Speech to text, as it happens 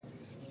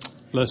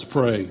Let's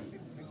pray.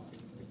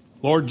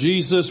 Lord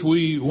Jesus,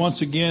 we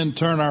once again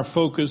turn our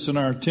focus and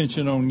our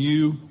attention on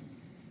you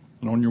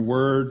and on your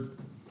word.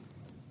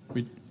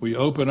 We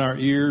open our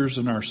ears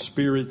and our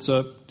spirits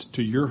up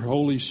to your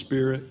Holy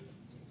Spirit.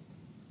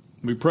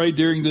 We pray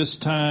during this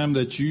time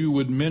that you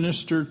would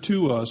minister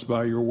to us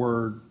by your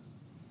word.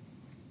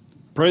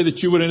 Pray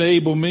that you would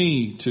enable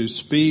me to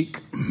speak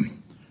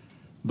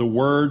the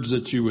words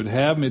that you would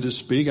have me to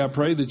speak. I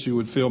pray that you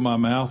would fill my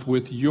mouth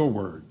with your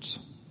words.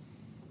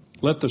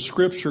 Let the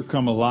scripture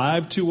come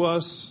alive to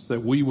us,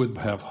 that we would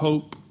have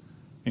hope,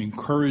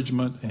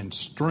 encouragement, and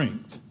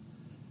strength.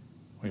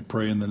 We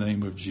pray in the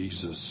name of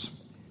Jesus.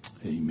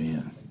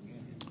 Amen.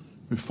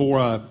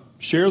 Before I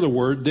share the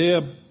word,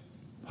 Deb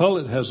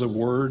Hullett has a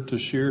word to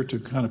share to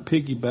kind of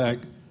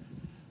piggyback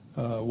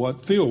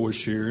what Phil was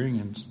sharing,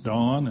 and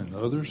Don and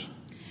others.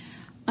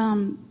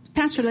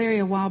 Pastor Larry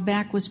a while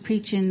back was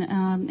preaching,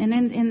 and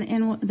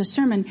in the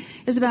sermon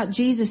is about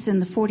Jesus in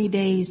the 40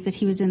 days that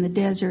he was in the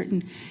desert,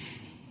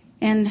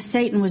 and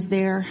Satan was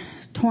there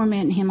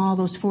tormenting him all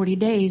those 40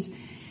 days.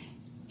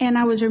 And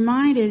I was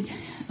reminded,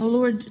 the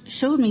Lord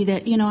showed me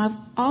that,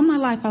 all my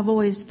life I've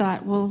always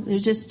thought, well,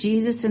 there's just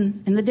Jesus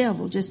and the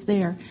devil just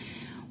there.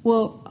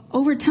 Well,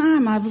 over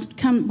time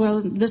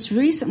this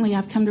recently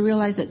I've come to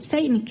realize that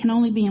Satan can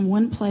only be in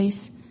one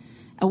place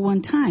at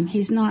one time.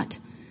 He's not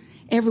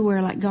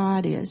everywhere like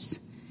God is.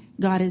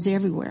 God is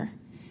everywhere.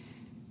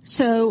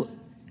 So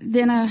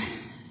then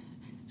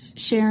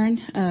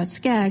Sharon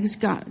Skaggs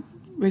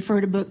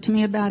referred a book to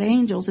me about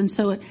angels, and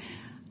so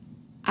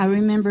I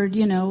remembered,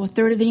 a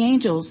third of the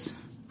angels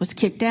was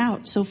kicked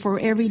out. So for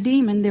every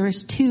demon, there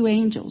is 2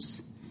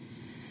 angels.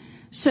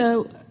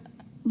 So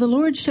the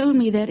Lord showed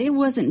me that it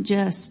wasn't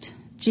just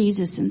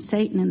Jesus and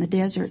Satan in the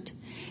desert.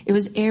 It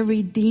was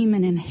every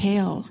demon in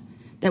hell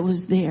that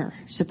was there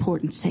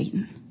supporting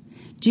Satan.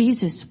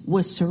 Jesus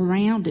was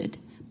surrounded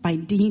by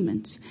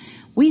demons.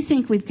 We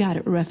think we've got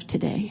it rough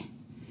today,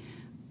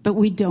 but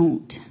we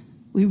don't.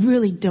 We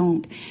really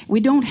don't.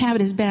 We don't have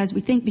it as bad as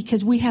we think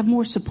because we have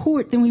more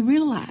support than we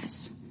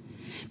realize.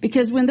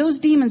 Because when those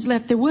demons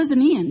left, there was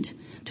an end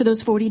to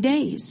those 40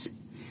 days.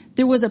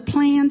 There was a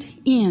planned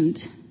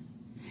end.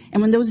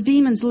 And when those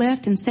demons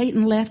left and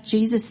Satan left,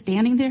 Jesus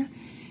standing there,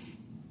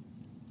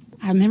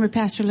 I remember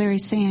Pastor Larry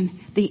saying,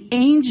 the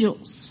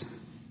angels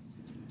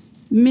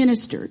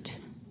ministered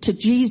to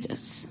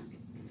Jesus.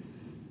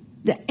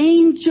 The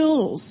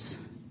angels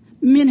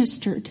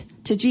ministered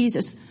to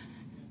Jesus.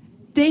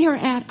 They are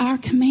at our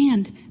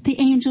command.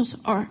 The angels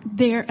are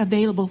there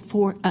available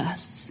for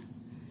us.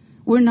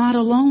 We're not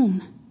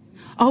alone.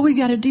 All we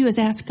got to do is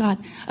ask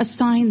God,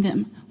 assign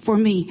them for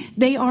me.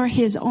 They are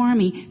his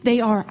army.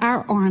 They are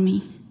our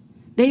army.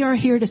 They are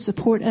here to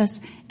support us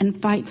and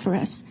fight for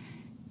us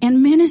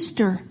and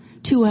minister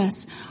to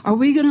us. Are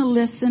we going to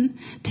listen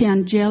to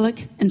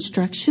angelic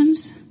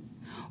instructions,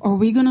 or are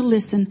we going to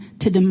listen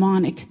to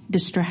demonic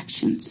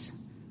distractions?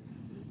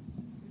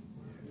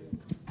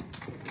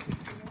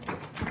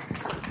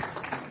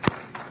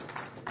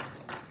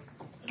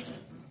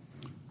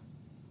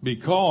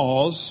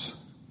 Because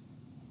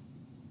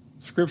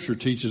Scripture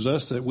teaches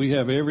us that we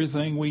have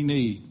everything we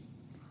need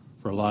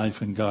for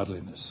life and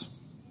godliness.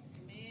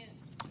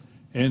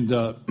 Amen. And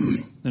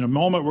in a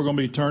moment we're going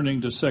to be turning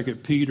to 2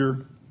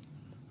 Peter.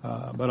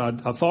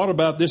 But I thought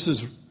about this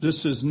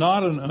is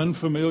not an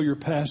unfamiliar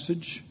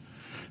passage,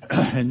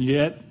 and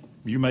yet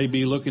you may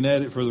be looking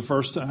at it for the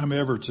first time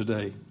ever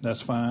today.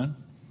 That's fine.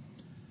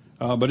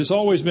 But it's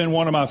always been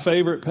one of my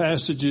favorite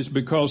passages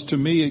because to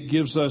me it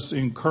gives us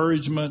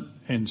encouragement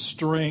and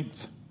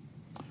strength.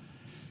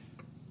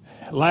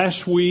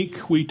 Last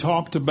week we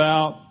talked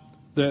about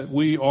that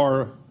we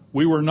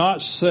were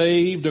not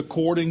saved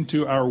according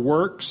to our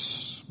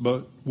works,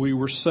 but we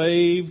were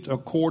saved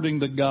according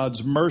to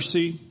God's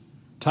mercy,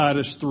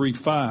 Titus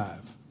 3:5.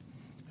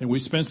 And we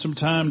spent some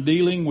time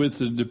dealing with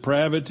the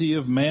depravity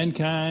of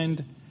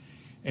mankind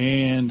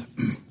and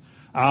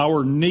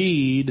our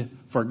need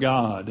for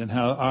God, and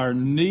how our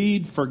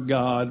need for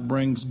God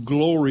brings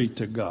glory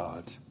to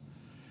God.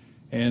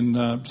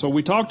 And so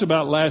we talked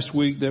about last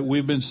week that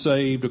we've been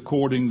saved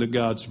according to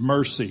God's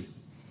mercy.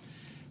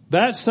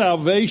 That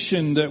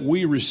salvation that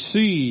we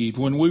received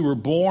when we were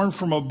born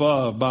from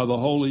above by the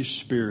Holy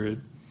Spirit,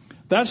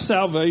 that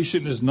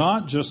salvation is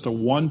not just a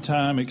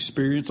one-time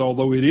experience,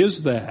 although it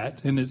is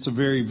that, and it's a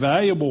very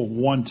valuable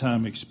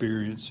one-time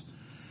experience.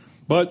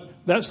 But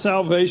that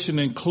salvation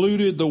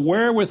included the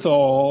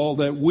wherewithal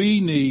that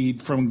we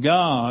need from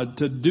God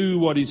to do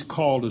what He's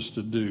called us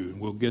to do.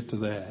 We'll get to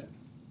that.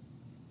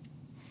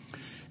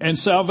 And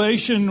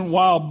salvation,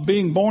 while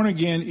being born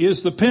again,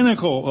 is the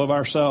pinnacle of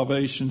our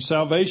salvation.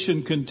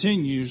 Salvation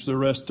continues the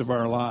rest of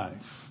our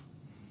life,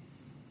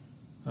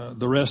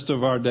 the rest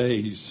of our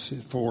days,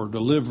 for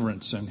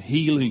deliverance and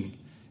healing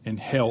and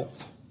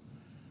health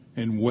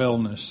and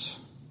wellness.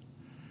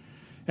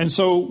 And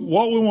so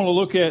what we want to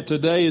look at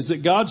today is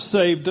that God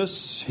saved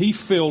us, He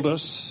filled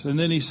us, and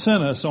then He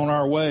sent us on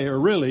our way, or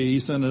really He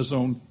sent us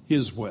on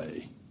His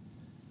way.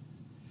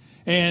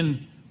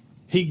 And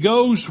He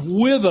goes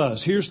with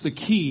us. Here's the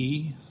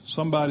key.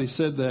 Somebody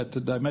said that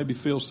today. Maybe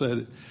Phil said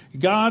it.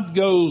 God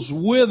goes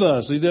with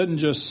us. He doesn't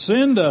just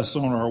send us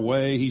on our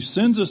way. He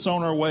sends us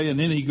on our way, and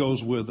then he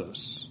goes with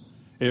us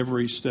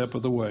every step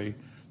of the way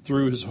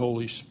through his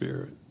Holy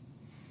Spirit.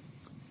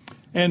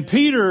 And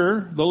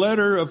Peter, the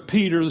letter of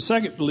Peter, the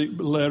second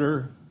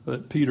letter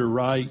that Peter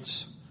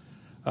writes,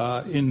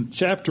 in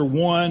chapter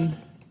 1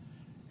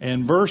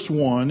 and verse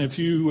 1, if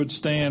you would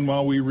stand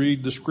while we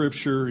read the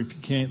scripture. If you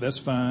can't, that's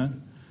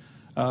fine.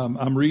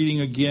 I'm reading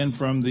again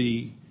from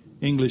the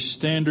English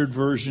Standard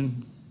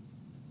Version.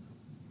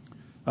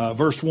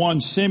 Verse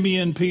 1,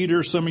 Simeon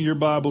Peter, some of your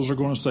Bibles are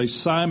going to say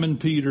Simon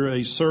Peter,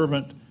 a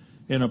servant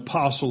and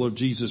apostle of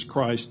Jesus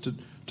Christ,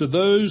 to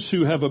those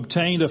who have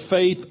obtained a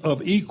faith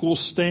of equal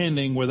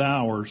standing with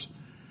ours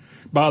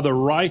by the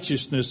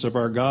righteousness of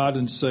our God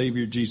and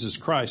Savior Jesus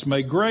Christ.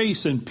 May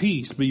grace and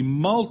peace be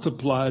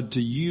multiplied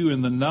to you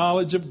in the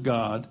knowledge of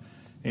God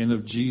and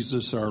of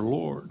Jesus our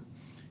Lord.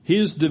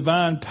 His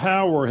divine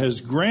power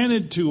has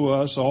granted to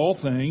us all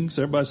things.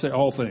 Everybody say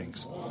all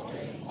things. All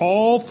things.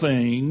 All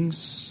things.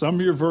 Some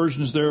of your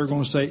versions there are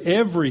going to say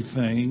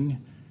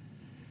everything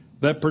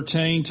that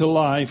pertain to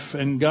life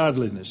and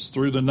godliness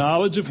through the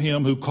knowledge of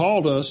him who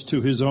called us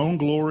to his own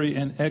glory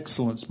and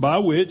excellence, by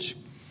which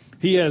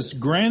he has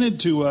granted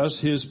to us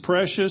his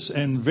precious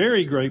and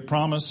very great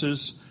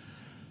promises,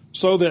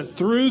 so that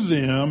through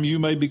them you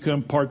may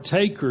become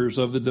partakers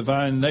of the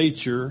divine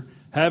nature,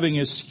 having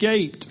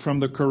escaped from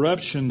the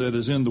corruption that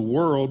is in the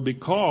world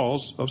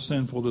because of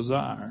sinful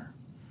desire.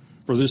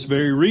 For this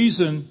very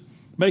reason,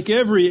 make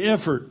every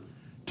effort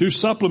to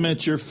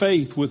supplement your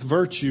faith with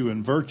virtue,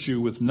 and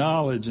virtue with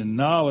knowledge, and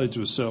knowledge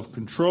with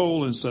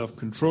self-control, and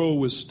self-control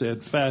with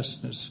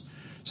steadfastness,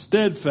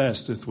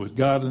 steadfastness with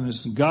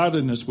godliness, and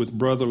godliness with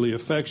brotherly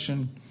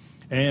affection,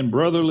 and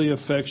brotherly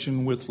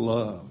affection with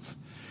love.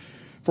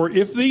 For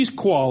if these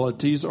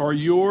qualities are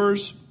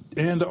yours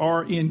and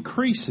are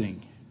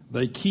increasing,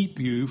 they keep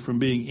you from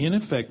being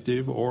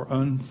ineffective or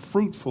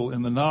unfruitful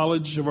in the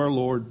knowledge of our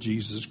Lord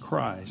Jesus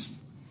Christ.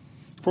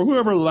 For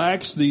whoever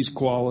lacks these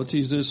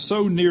qualities is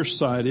so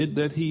nearsighted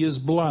that he is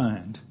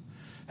blind,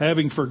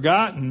 having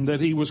forgotten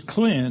that he was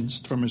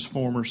cleansed from his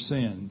former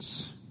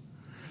sins.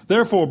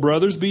 Therefore,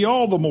 brothers, be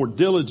all the more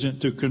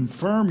diligent to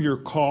confirm your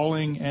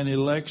calling and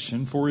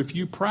election, for if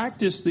you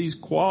practice these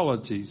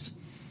qualities,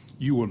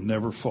 you will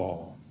never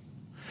fall.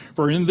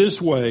 For in this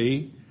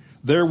way,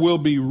 there will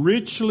be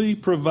richly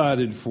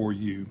provided for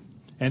you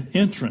an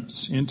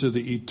entrance into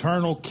the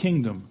eternal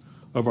kingdom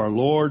of our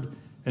Lord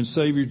and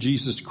Savior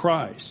Jesus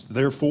Christ.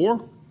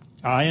 Therefore,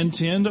 I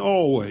intend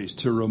always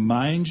to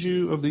remind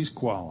you of these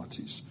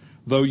qualities,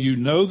 though you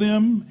know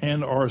them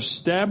and are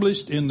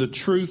established in the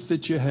truth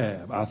that you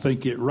have. I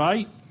think it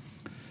right,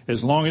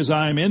 as long as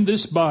I am in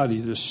this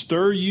body, to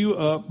stir you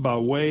up by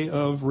way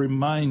of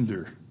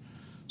reminder,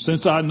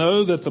 since I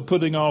know that the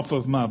putting off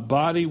of my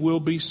body will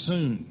be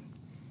soon,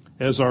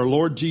 as our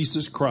Lord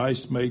Jesus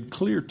Christ made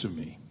clear to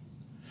me.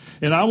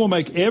 And I will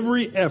make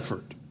every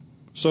effort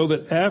so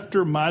that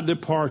after my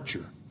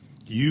departure,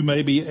 you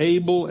may be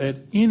able at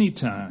any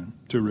time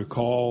to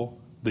recall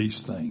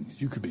these things.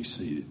 You could be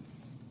seated.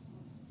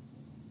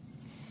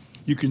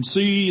 You can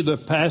see the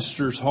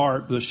pastor's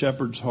heart, the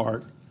shepherd's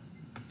heart,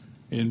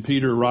 in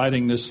Peter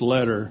writing this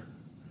letter,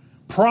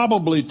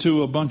 probably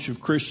to a bunch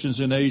of Christians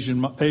in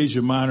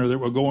Asia Minor that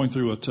were going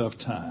through a tough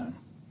time.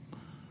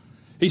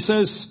 He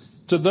says,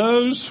 to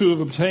those who have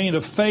obtained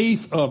a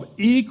faith of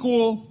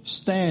equal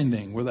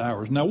standing with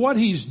ours. Now what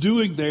he's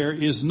doing there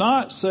is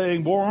not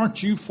saying, boy,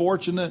 aren't you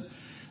fortunate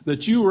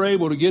that you were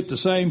able to get the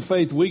same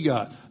faith we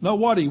got. No,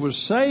 what he was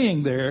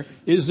saying there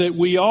is that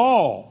we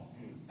all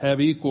have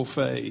equal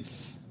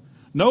faith.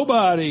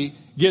 Nobody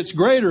gets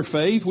greater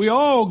faith. We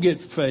all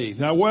get faith.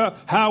 Now,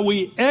 how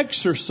we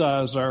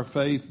exercise our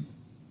faith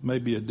may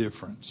be a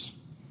difference.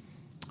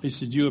 He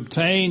said, you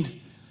obtained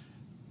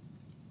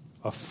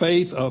a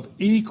faith of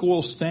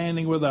equal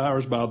standing with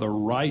ours by the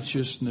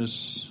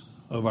righteousness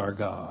of our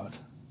God.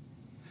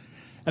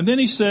 And then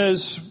he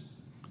says,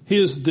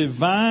 his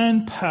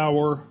divine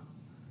power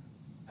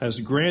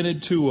has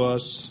granted to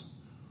us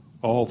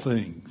all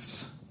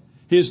things.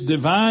 His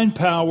divine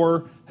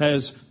power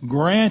has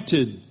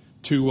granted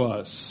to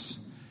us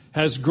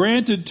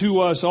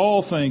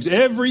all things,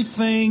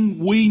 everything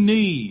we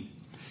need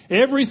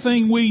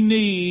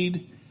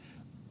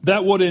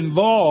that would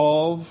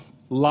involve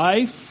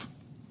life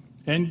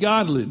and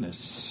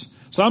godliness.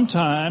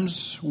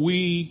 Sometimes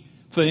we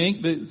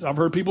think that, I've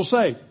heard people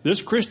say,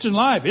 this Christian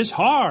life, it's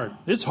hard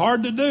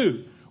to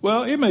do.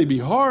 Well, it may be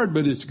hard,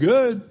 but it's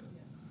good.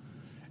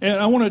 And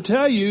I want to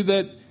tell you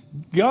that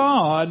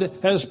God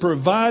has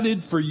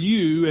provided for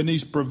you, and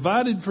he's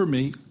provided for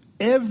me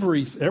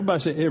everybody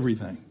say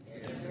everything.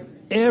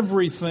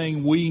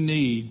 Everything we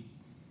need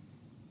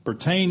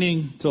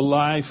pertaining to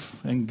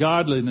life and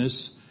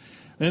godliness.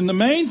 And the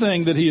main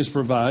thing that he has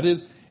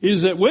provided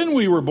is that when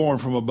we were born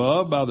from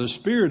above by the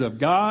Spirit of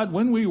God,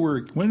 when we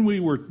were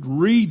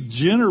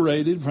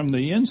regenerated from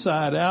the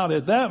inside out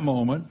at that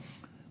moment,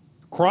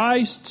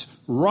 Christ's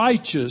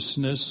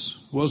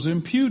righteousness was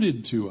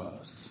imputed to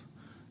us.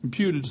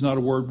 Imputed is not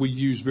a word we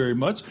use very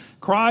much.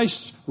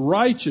 Christ's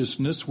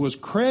righteousness was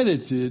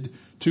credited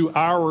to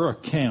our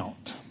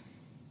account.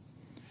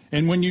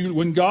 And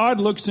when God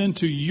looks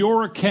into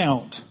your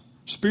account,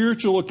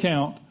 spiritual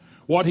account,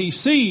 what he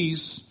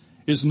sees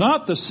is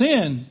not the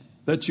sin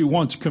that you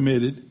once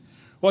committed.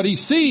 What he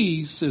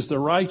sees is the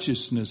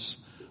righteousness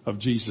of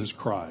Jesus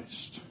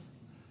Christ.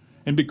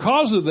 And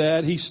because of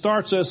that, he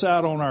starts us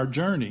out on our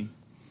journey,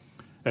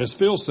 as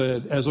Phil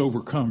said, as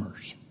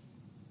overcomers.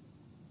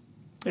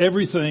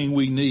 Everything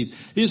we need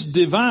is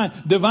divine.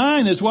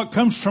 Divine is what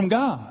comes from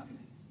God.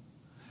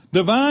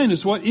 Divine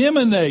is what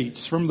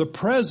emanates from the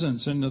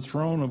presence and the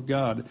throne of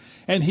God.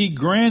 And he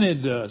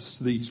granted us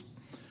these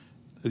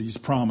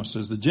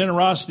promises. The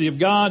generosity of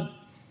God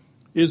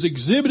is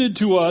exhibited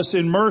to us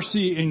in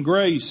mercy and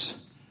grace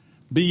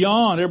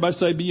beyond, everybody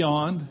say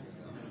beyond,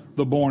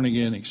 the born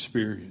again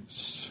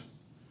experience.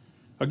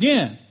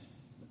 Again,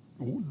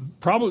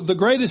 probably the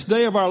greatest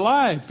day of our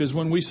life is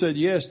when we said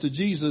yes to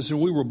Jesus and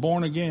we were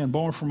born again,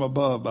 born from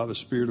above by the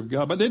Spirit of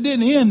God. But it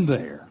didn't end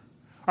there.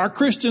 Our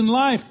Christian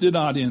life did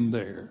not end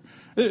there.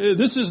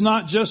 This is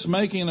not just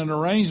making an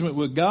arrangement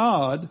with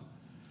God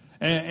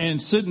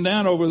and sitting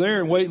down over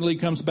there and waiting till he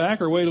comes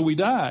back or wait till we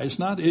die. It's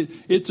not.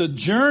 It's a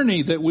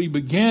journey that we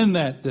begin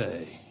that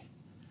day.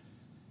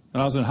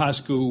 When I was in high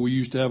school, we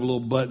used to have a little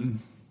button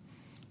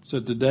that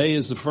said, "Today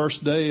is the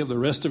first day of the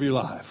rest of your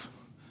life."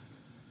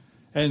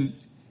 And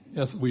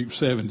we were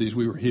 70s,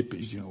 we were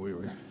hippies,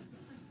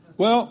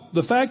 Well,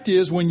 the fact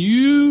is, when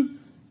you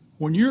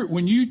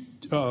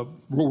were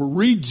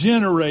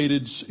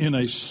regenerated in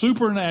a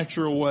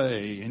supernatural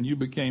way and you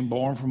became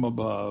born from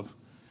above,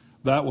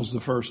 that was the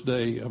first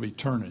day of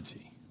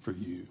eternity for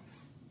you.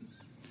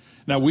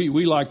 Now,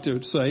 we like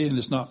to say, and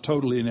it's not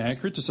totally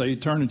inaccurate, to say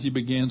eternity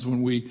begins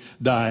when we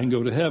die and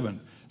go to heaven.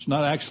 It's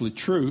not actually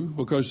true,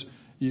 because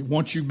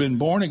once you've been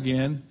born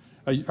again,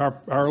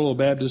 our little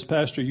Baptist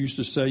pastor used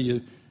to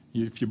say,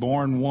 if you're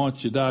born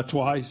once, you die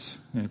twice,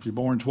 and if you're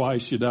born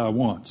twice, you die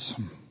once.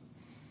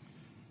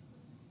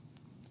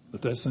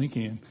 Let that sink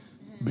in.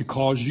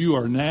 Because you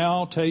are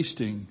now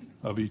tasting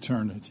of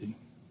eternity.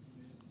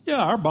 Yeah,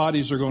 our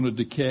bodies are going to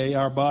decay.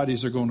 Our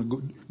bodies are going to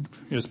go,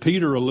 as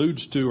Peter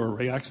alludes to,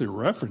 or actually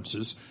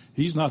references,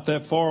 he's not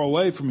that far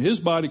away from his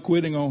body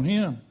quitting on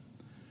him.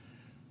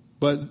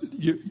 But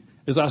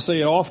as I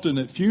say often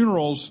at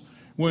funerals,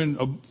 when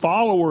a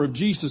follower of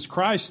Jesus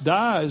Christ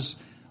dies,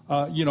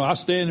 I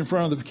stand in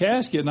front of the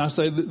casket and I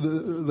say,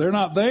 they're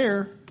not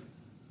there.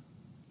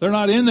 They're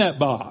not in that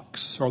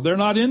box, or they're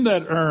not in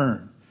that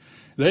urn.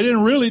 They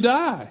didn't really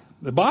die.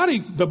 The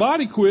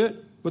body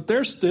quit, but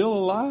they're still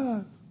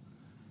alive.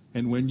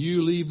 And when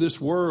you leave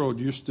this world,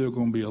 you're still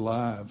going to be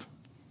alive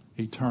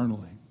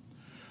eternally.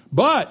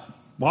 But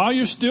while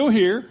you're still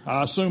here,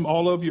 I assume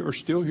all of you are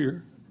still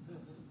here.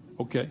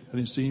 Okay, I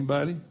didn't see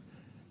anybody.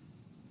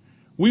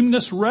 We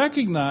must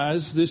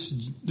recognize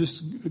this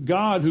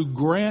God who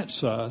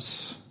grants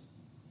us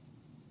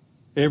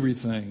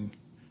everything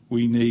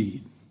we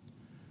need.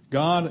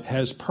 God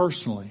has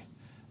personally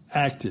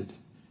acted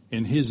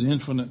in his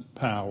infinite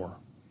power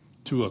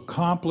to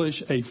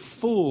accomplish a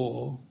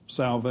full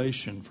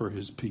salvation for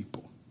his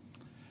people.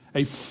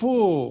 A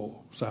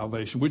full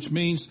salvation, which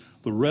means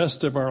the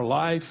rest of our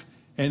life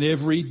and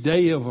every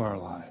day of our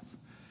life.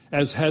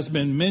 As has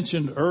been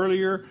mentioned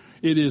earlier,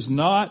 it is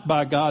not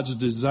by God's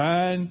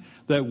design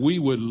that we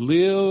would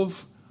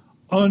live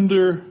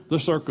under the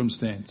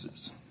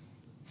circumstances.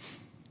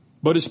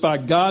 But it's by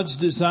God's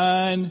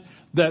design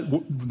that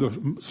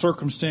the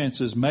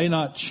circumstances may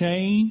not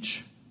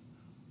change,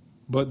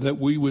 but that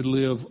we would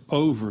live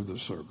over the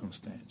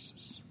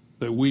circumstances.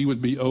 That we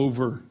would be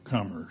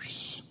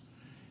overcomers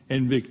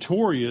and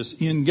victorious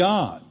in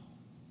God.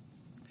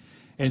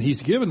 And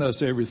he's given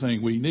us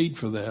everything we need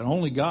for that.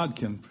 Only God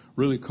can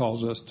really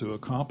cause us to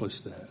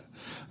accomplish that.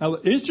 Now,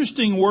 the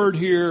interesting word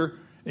here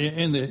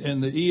in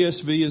the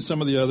ESV and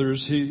some of the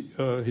others,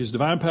 his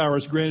divine power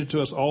has granted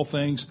to us all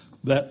things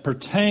that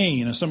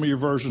pertain. And some of your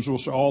versions will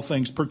say all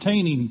things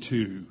pertaining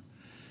to.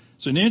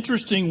 It's an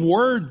interesting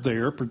word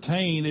there,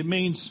 pertain. It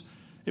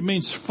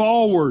means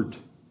forward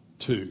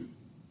to.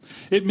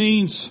 It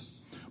means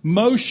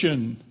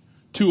motion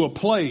to a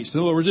place.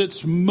 In other words,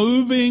 it's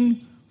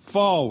moving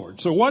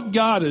forward. So what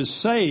God is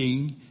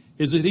saying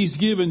is that he's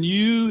given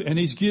you and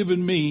he's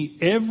given me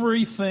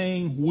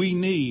everything we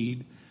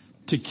need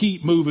to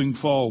keep moving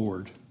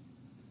forward.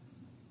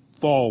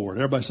 Forward.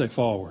 Everybody say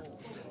forward.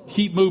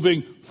 Keep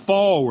moving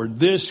forward.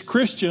 This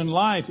Christian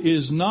life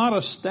is not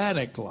a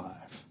static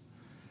life.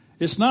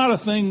 It's not a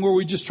thing where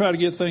we just try to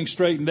get things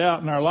straightened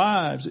out in our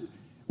lives.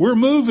 We're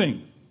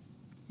moving.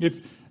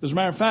 As a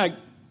matter of fact,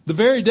 the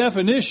very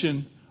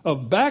definition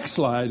of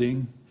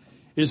backsliding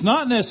is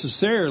not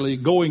necessarily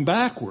going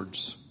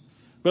backwards,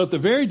 but the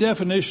very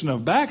definition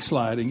of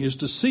backsliding is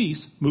to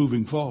cease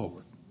moving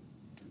forward.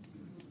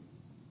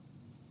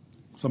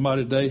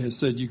 Somebody today has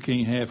said you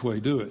can't halfway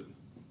do it.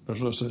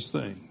 There's no such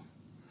thing.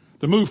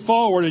 To move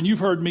forward, and you've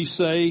heard me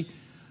say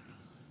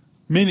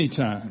many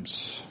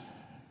times,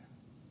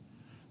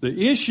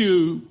 the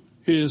issue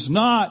is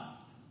not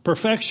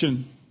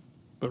perfection.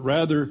 but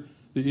rather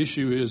the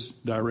issue is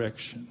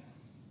direction.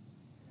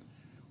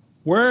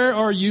 Where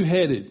are you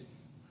headed?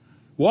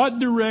 What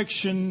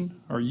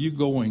direction are you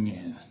going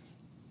in?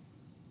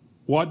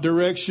 What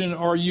direction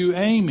are you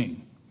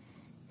aiming?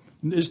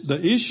 The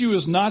issue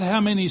is not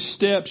how many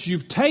steps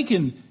you've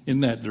taken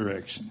in that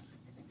direction,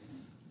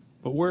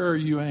 but where are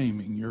you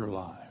aiming your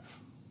life?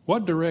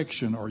 What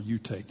direction are you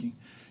taking?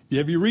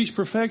 Have you reached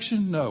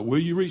perfection? No. Will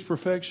you reach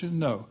perfection?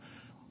 No.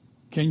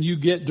 Can you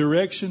get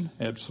direction?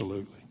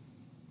 Absolutely.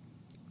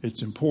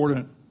 It's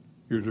important,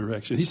 your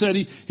direction. He said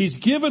He's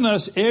given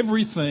us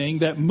everything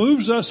that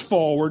moves us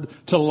forward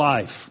to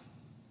life.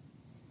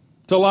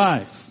 To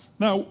life.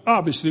 Now,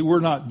 obviously, we're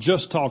not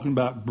just talking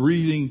about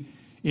breathing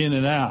in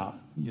and out,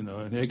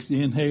 and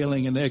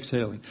inhaling and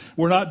exhaling.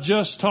 We're not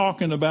just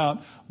talking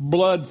about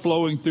blood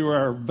flowing through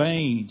our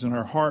veins and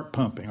our heart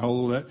pumping,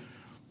 although that,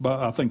 but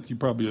I think you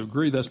probably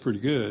agree that's pretty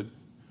good.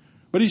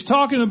 But he's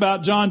talking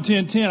about John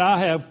 10:10, I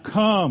have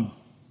come,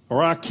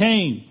 or I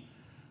came,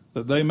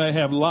 that they may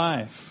have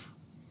life.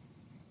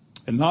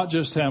 And not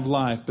just have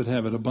life, but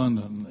have it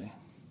abundantly.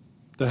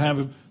 To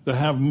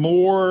have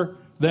more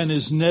than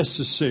is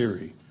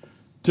necessary.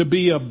 To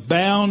be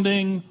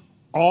abounding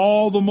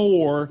all the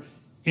more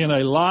in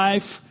a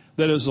life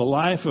that is a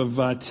life of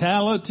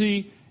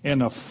vitality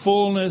and a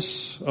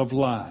fullness of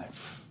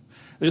life.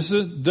 This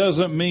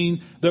doesn't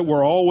mean that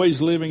we're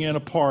always living in a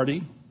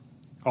party.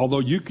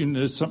 Although you can,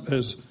 as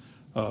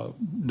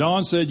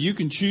Don said, you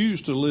can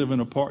choose to live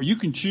in a party. You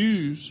can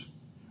choose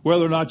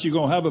whether or not you're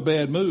going to have a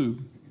bad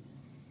mood.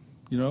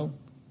 You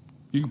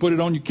can put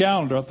it on your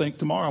calendar. I think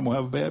tomorrow I'm going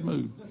to have a bad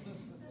mood.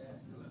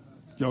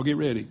 Y'all get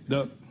ready.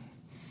 No.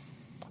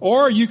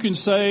 Or you can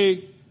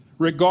say,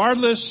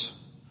 regardless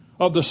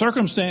of the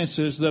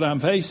circumstances that I'm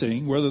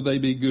facing, whether they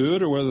be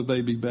good or whether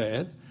they be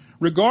bad,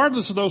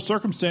 regardless of those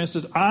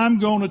circumstances, I'm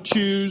going to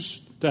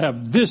choose to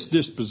have this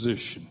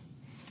disposition.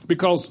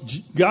 Because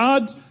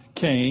God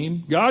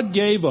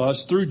gave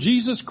us through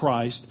Jesus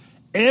Christ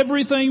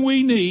everything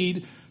we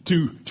need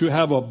to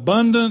have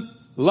abundant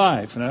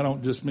life. And I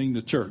don't just mean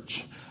the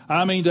church.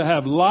 I mean to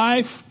have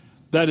life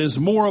that is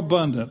more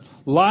abundant.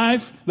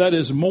 Life that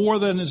is more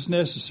than is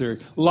necessary.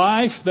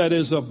 Life that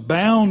is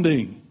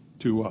abounding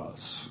to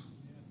us.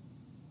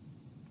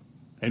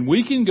 And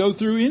we can go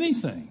through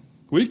anything.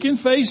 We can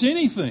face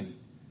anything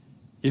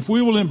if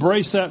we will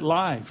embrace that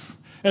life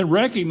and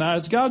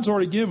recognize God's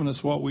already given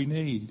us what we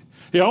need.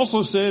 He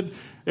also said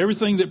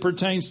everything that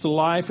pertains to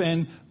life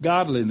and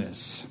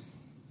godliness.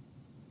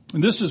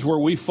 And this is where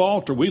we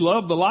falter. We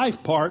love the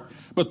life part,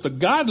 but the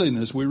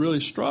godliness we really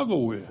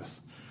struggle with.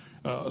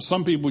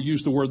 Some people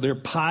use the word there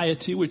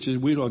piety, which is, a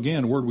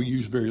word we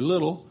use very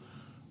little,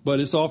 but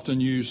it's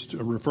often used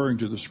referring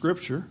to the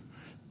scripture.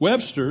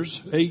 Webster's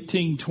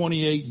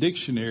 1828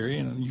 dictionary,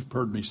 and you've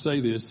heard me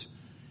say this,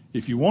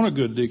 if you want a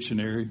good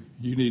dictionary,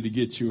 you need to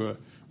get you a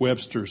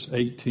Webster's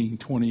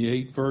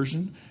 1828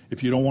 version.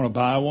 If you don't want to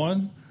buy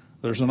one,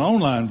 there's an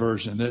online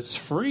version that's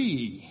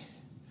free.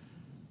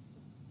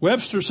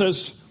 Webster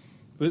says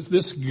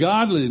this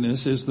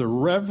godliness is the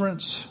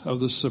reverence of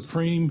the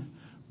supreme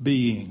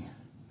being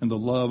and the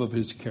love of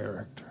his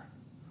character.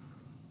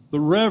 The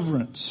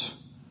reverence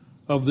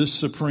of this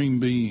supreme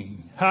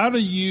being. How do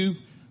you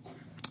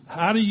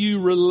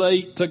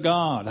relate to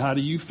God? How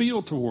do you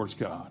feel towards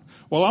God?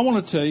 Well, I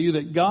want to tell you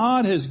that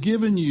God has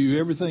given you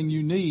everything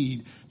you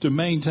need to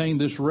maintain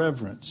this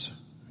reverence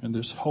and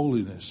this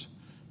holiness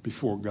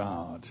before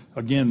God.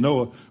 Again,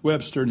 Noah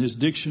Webster in his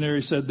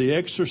dictionary said the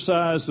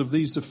exercise of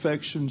these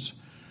affections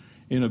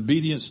in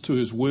obedience to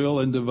his will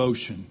and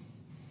devotion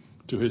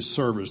to his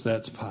service,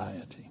 that's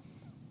piety.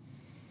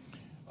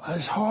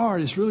 It's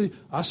hard. It's really,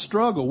 I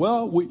struggle.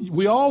 Well,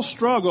 we all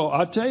struggle.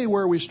 I'll tell you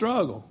where we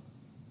struggle.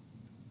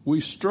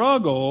 We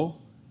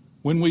struggle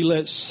when we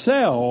let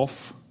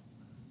self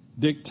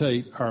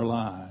dictate our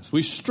lives.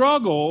 We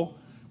struggle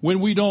when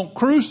we don't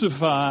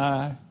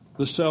crucify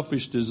the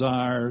selfish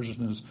desires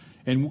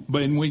and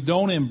we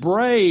don't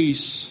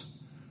embrace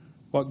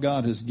what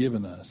God has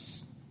given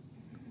us.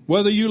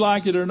 Whether you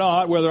like it or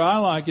not, whether I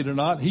like it or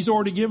not, He's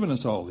already given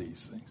us all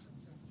these things.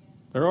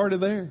 They're already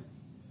there.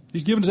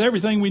 He's given us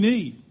everything we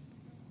need.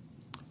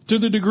 To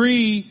the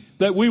degree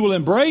that we will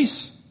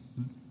embrace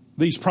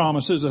these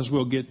promises, as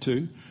we'll get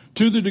to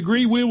the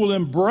degree we will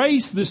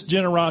embrace this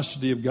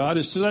generosity of God,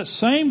 is to that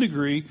same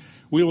degree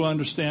we will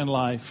understand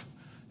life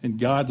and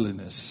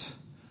godliness.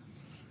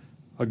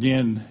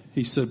 Again,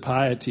 he said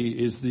piety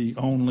is the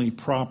only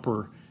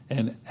proper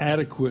and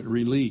adequate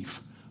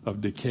relief of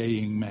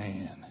decaying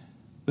man.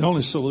 The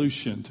only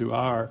solution to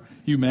our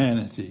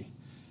humanity,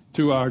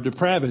 to our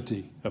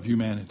depravity of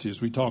humanity,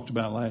 as we talked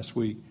about last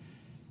week,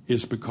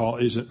 is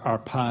our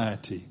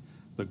piety,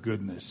 the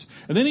goodness.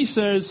 And then he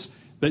says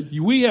that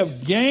we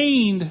have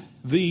gained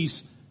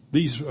these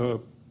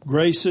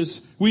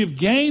graces. We have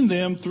gained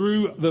them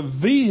through the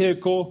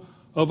vehicle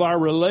of our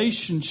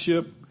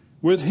relationship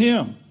with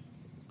Him.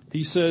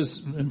 He says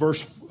in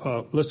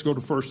let's go to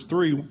verse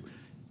 3.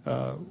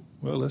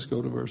 Let's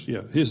go to verse,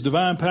 His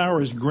divine power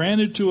has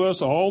granted to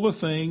us all the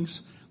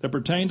things that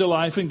pertain to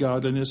life and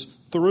godliness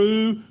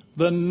through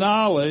the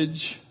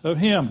knowledge of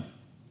Him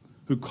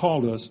who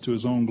called us to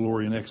His own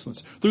glory and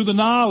excellence. Through the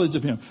knowledge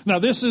of Him. Now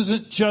this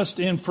isn't just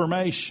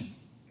information.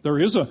 There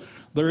is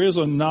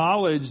a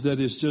knowledge that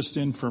is just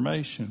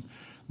information.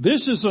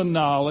 This is a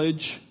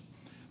knowledge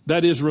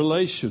that is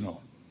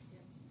relational.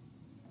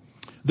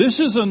 This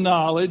is a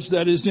knowledge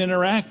that is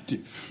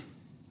interactive.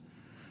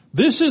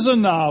 This is a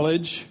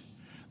knowledge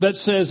that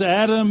says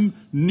Adam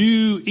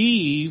knew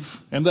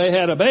Eve and they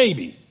had a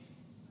baby.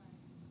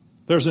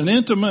 There's an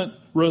intimate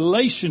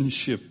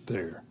relationship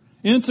there.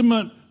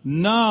 Intimate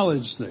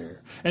knowledge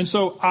there. And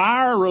so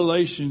our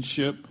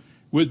relationship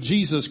with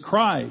Jesus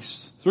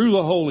Christ through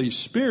the Holy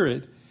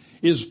Spirit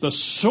is the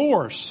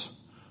source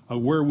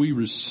of where we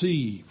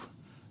receive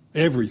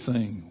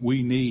everything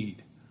we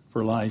need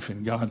for life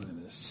and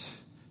godliness.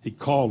 He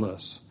called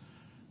us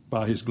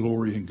by His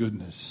glory and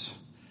goodness.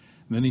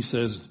 And then He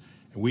says,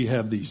 we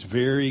have these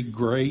very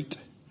great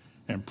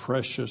and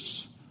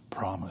precious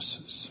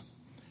promises.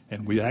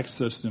 And we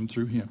access them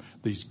through Him.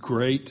 These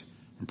great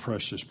and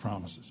precious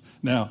promises.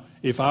 Now,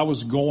 if I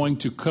was going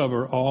to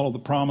cover all of the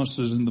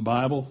promises in the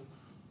Bible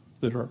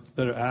that are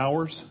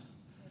ours,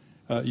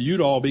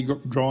 you'd all be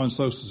drawing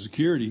Social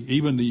Security,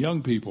 even the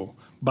young people,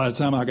 by the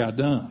time I got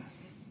done.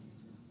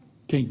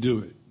 Can't do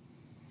it.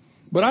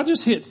 But I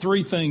just hit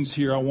 3 things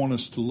here I want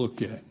us to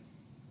look at.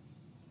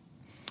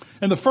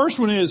 And the first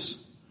one is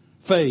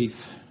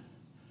faith.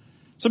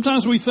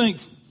 Sometimes we think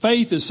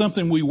faith is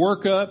something we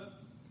work up.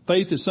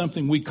 Faith is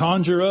something we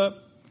conjure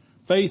up.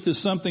 Faith is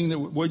something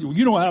that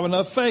you don't have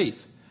enough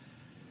faith.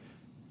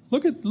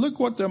 Look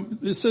what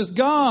it says.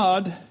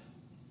 God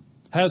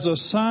has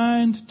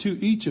assigned to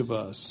each of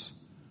us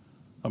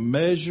a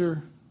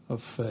measure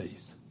of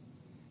faith.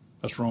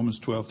 That's Romans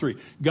 12:3.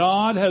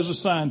 God has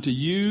assigned to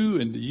you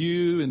and to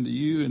you and to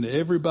you and to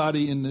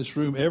everybody in this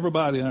room,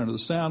 everybody under the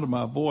sound of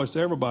my voice,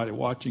 everybody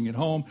watching at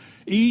home.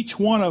 Each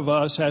one of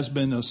us has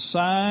been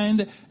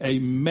assigned a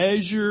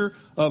measure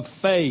of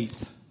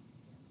faith.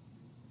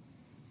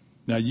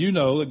 Now you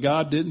know that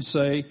God didn't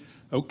say,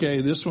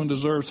 okay, this one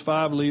deserves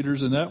 5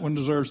 liters and that one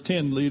deserves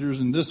 10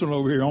 liters and this one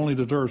over here only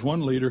deserves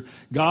 1 liter.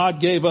 God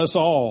gave us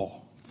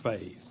all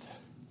faith.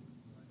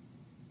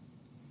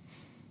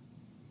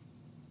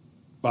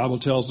 Bible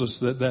tells us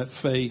that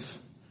faith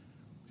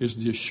is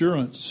the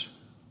assurance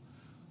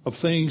of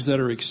things that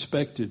are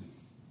expected,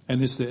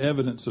 and it's the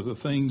evidence of the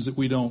things that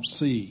we don't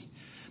see.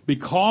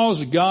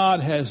 Because God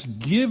has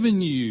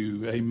given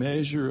you a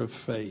measure of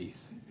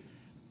faith,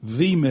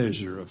 the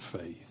measure of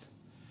faith.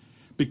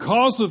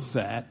 Because of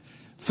that,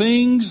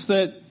 things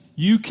that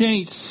you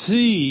can't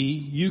see,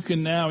 you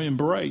can now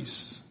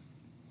embrace.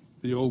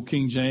 The old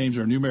King James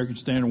or New American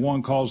Standard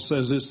 1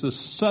 says it's the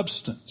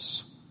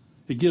substance.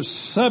 It gives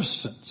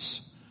substance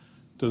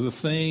to the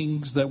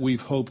things that we've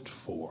hoped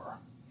for.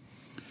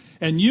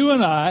 And you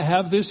and I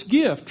have this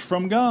gift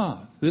from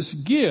God, this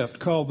gift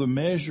called the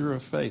measure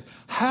of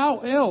faith. How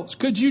else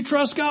could you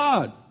trust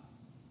God?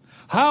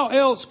 How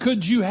else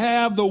could you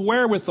have the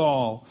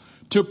wherewithal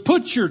to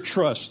put your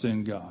trust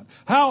in God?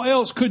 How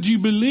else could you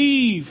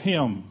believe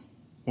Him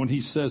when He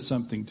says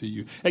something to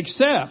you,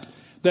 except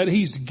that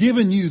He's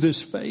given you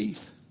this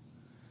faith?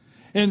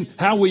 And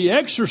how we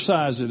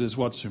exercise it is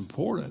what's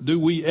important. Do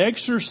we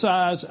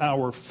exercise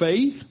our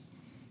faith?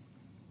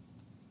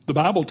 The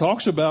Bible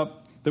talks about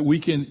that we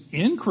can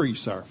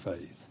increase our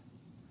faith,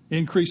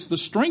 increase the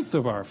strength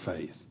of our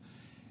faith,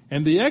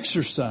 and the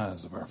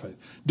exercise of our faith.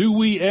 Do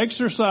we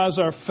exercise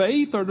our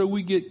faith, or do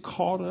we get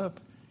caught up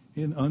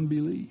in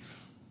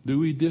unbelief? Do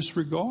we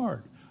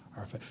disregard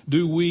our faith?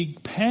 Do we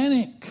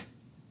panic?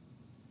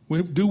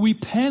 Do we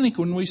panic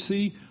when we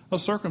see a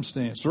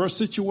circumstance or a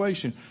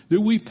situation? Do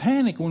we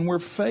panic when we're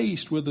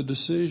faced with a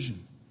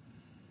decision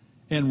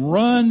and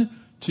run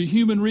to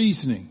human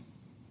reasoning?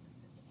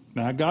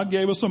 Now, God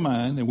gave us a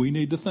mind, and we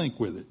need to think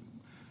with it.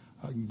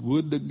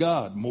 Would to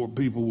God more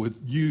people would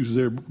use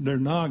their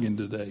noggin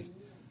today.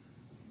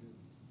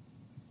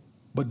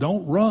 But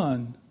don't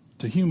run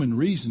to human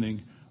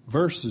reasoning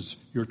versus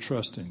your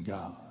trust in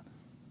God.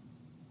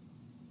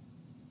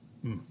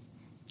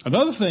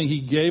 Another thing He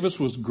gave us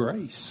was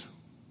grace.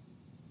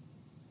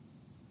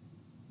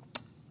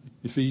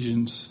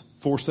 Ephesians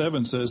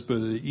 4:7 says, but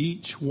to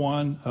each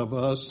one of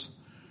us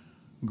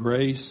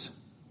grace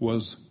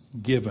was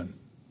given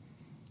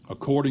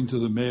according to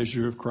the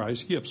measure of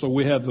Christ's gift. So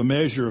we have the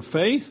measure of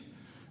faith,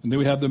 and then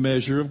we have the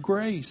measure of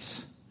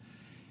grace.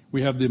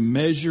 We have the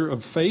measure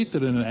of faith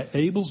that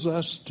enables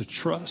us to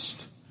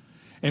trust.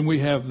 And we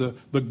have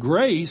the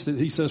grace that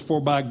He says,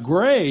 for by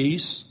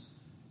grace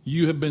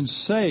you have been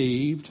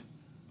saved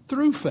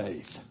through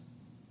faith.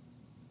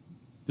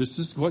 This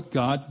is what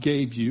God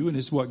gave you, and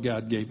it's what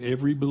God gave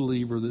every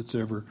believer that's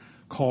ever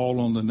called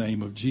on the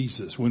name of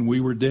Jesus. When we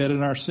were dead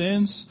in our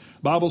sins,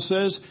 the Bible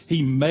says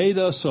He made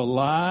us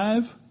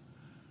alive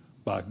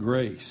by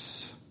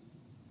grace,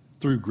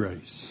 through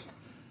grace.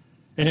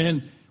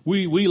 And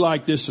we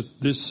like this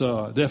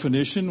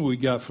definition we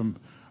got from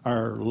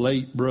our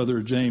late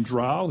brother James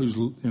Ryle, who's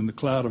in the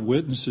cloud of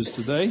witnesses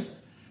today.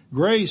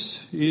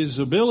 Grace is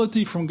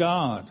ability from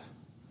God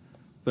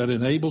that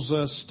enables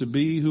us to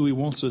be who He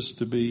wants us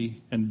to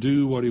be and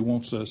do what He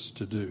wants us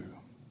to do.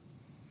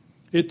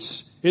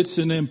 It's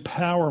an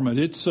empowerment.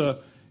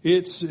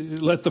 It's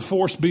let the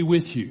force be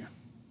with you.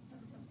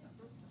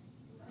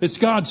 It's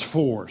God's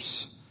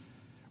force.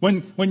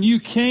 When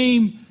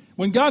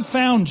God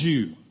found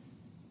you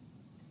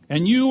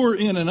and you were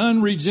in an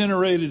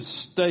unregenerated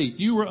state,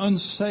 you were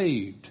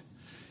unsaved.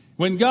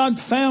 When God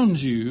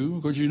found you,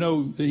 because you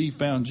know that He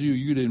found you,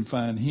 you didn't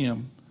find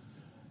Him.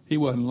 He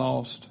wasn't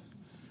lost.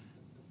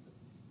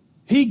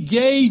 He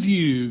gave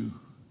you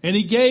and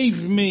He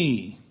gave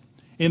me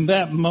in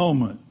that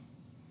moment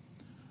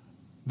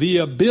the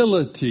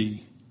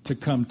ability to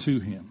come to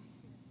Him.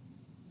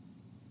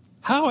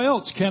 How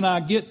else can I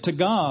get to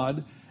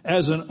God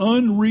as an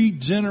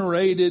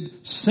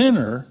unregenerated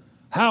sinner?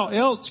 How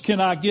else can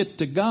I get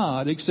to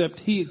God except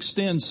He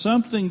extends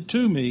something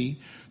to me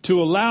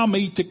to allow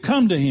me to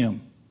come to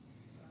Him?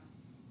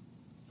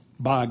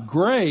 By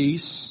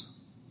grace,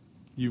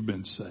 you've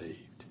been saved.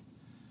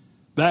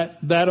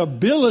 That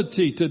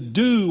ability to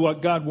do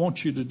what God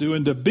wants you to do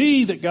and to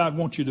be that God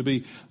wants you to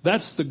be,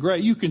 that's the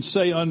great. You can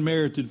say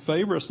unmerited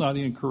favor. It's not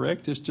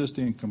incorrect. It's just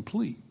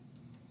incomplete.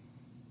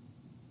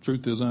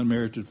 Truth is,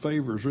 unmerited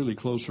favor is really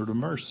closer to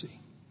mercy.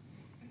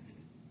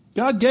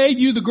 God gave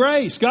you the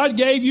grace. God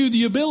gave you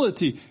the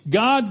ability.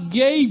 God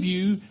gave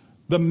you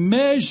the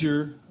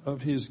measure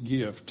of His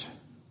gift,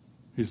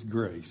 His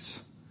grace.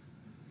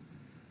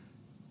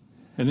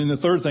 And then the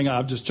third thing,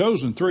 I've just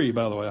chosen 3,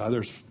 by the way.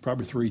 There's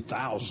probably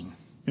 3,000.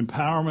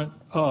 Empowerment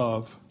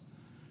of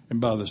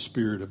and by the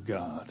Spirit of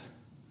God.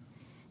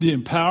 The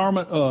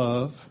empowerment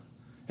of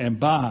and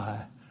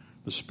by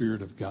the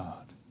Spirit of God.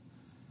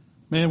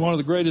 Man, one of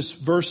the greatest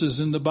verses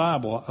in the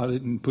Bible, I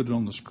didn't put it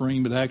on the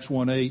screen, but Acts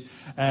 1:8,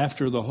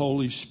 after the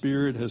Holy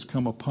Spirit has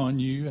come upon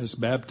you, has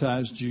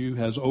baptized you,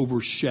 has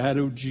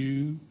overshadowed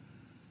you,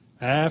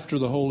 after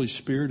the Holy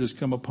Spirit has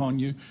come upon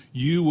you,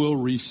 you will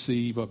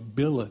receive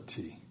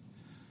ability.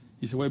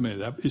 You say, wait a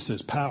minute, it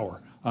says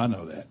power. I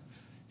know that.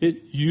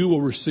 You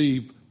will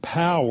receive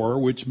power,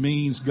 which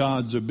means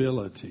God's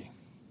ability.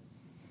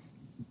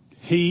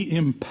 He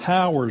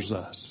empowers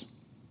us.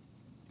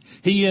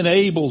 He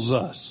enables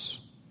us.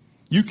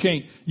 You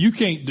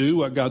can't do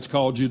what God's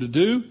called you to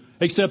do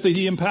except that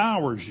He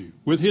empowers you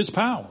with His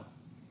power.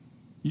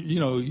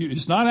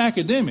 It's not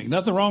academic.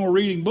 Nothing wrong with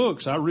reading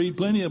books. I read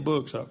plenty of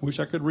books. I wish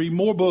I could read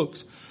more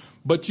books.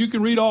 But you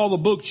can read all the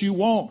books you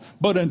want.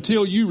 But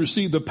until you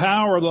receive the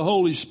power of the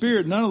Holy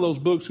Spirit, none of those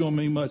books are going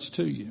to mean much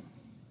to you.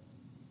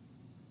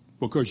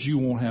 Because you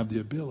won't have the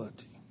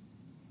ability.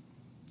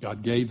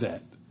 God gave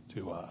that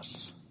to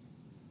us.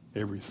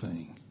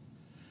 Everything.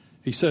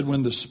 He said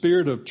when the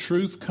Spirit of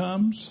truth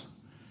comes,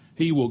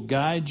 He will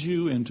guide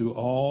you into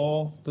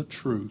all the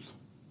truth.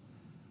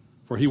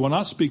 For He will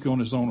not speak on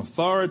His own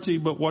authority,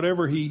 but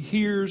whatever He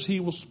hears,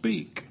 He will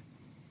speak.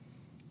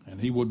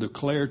 And He will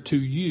declare to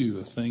you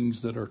the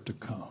things that are to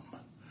come.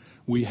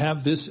 We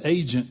have this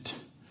agent,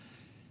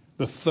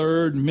 the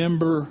third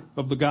member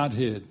of the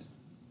Godhead,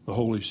 the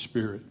Holy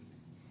Spirit,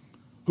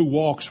 who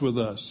walks with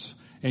us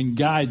and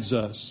guides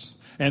us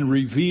and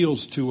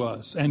reveals to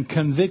us and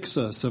convicts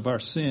us of our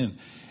sin.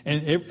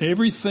 And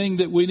everything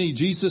that we need.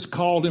 Jesus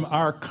called Him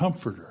our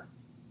comforter.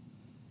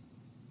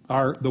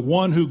 The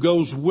one who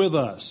goes with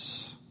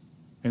us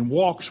and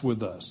walks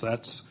with us.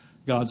 That's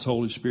God's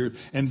Holy Spirit.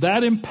 And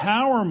that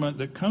empowerment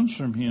that comes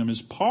from Him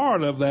is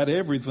part of that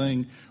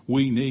everything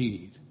we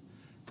need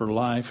for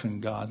life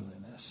and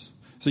godliness.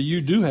 So you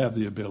do have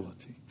the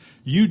ability.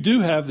 You do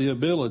have the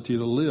ability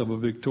to live a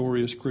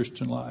victorious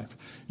Christian life.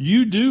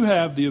 You do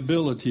have the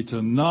ability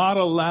to not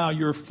allow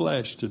your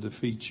flesh to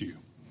defeat you.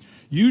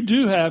 You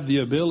do have the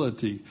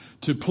ability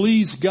to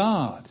please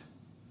God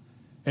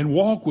and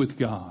walk with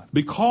God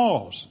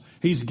because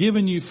He's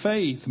given you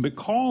faith,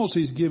 because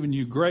He's given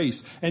you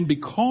grace, and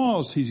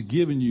because He's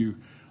given you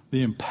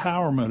the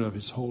empowerment of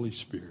His Holy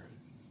Spirit.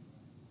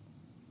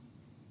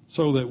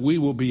 So that we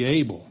will be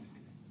able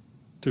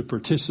to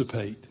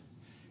participate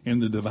in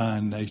the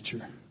divine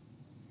nature.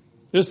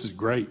 This is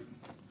great.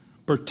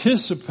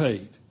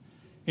 Participate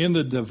in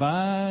the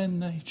divine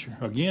nature.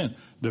 Again,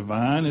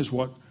 divine is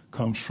what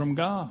comes from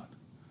God.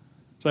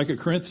 2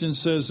 Corinthians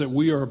says that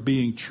we are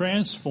being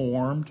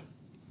transformed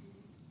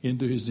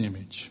into His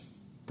image.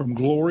 From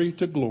glory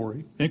to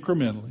glory,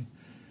 incrementally.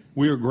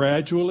 We are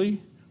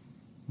gradually,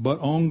 but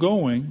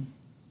ongoing,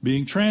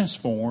 being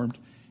transformed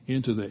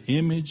into the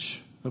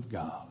image of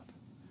God.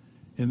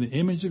 In the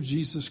image of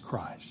Jesus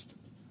Christ.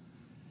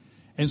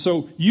 And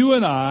so you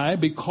and I,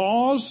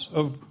 because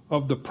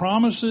of the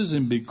promises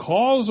and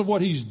because of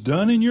what He's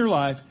done in your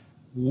life,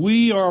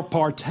 we are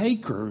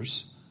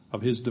partakers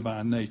of His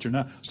divine nature.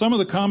 Now, some of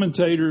the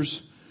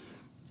commentators,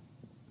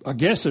 I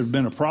guess there's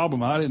been a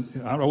problem. I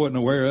wasn't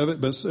aware of it,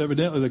 but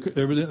evidently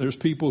there's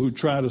people who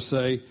try to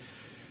say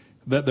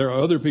that there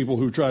are other people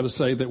who try to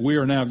say that we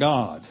are now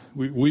God.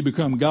 We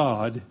become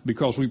God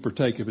because we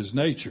partake of His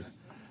nature.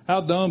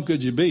 How dumb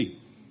could you be?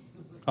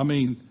 I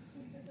mean,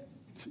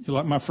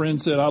 like my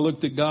friend said, I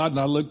looked at God and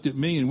I looked at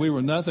me and we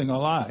were nothing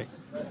alike.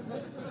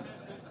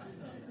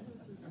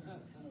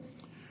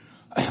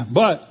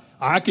 But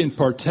I can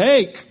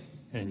partake,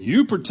 and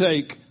you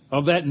partake,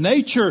 of that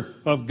nature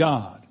of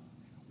God.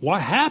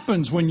 What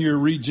happens when you're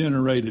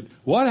regenerated?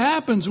 What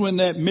happens when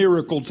that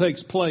miracle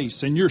takes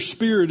place and your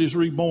spirit is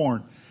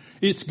reborn?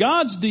 It's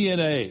God's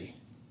DNA.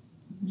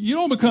 You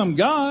don't become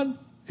God.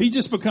 He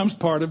just becomes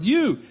part of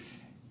you.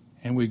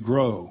 And we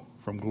grow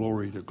from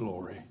glory to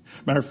glory.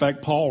 Matter of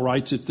fact, Paul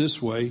writes it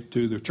this way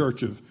to the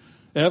church of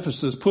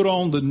Ephesus: put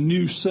on the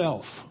new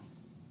self,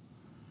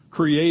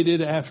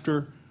 created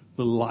after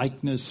the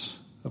likeness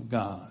of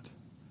God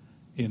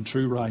in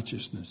true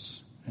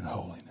righteousness and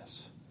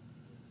holiness.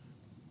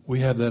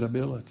 We have that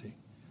ability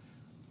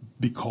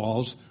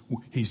because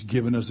He's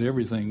given us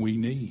everything we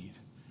need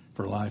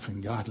for life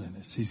and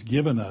godliness. He's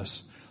given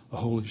us the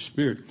Holy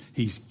Spirit.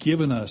 He's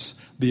given us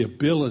the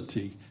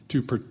ability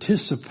to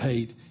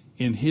participate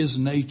in His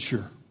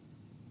nature.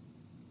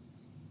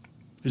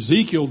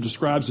 Ezekiel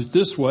describes it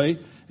this way.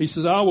 He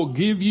says, I will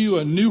give you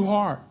a new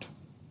heart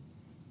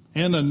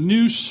and a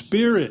new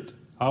spirit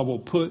I will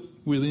put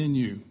within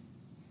you.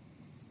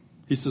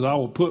 He says, I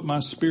will put my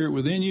spirit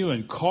within you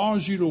and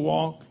cause you to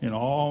walk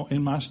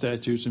in my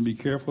statutes and be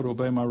careful to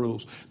obey my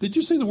rules. Did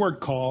you see the word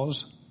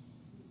cause?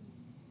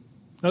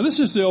 Now this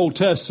is the Old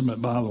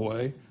Testament, by the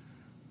way.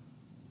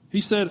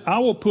 He said, I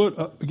will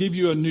give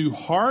you a new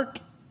heart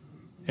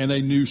and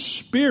a new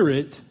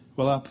spirit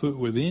will I put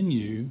within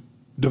you,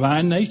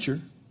 divine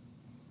nature.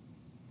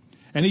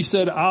 And he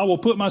said, I will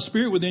put my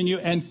spirit within you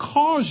and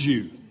cause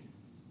you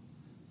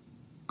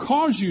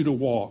to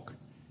walk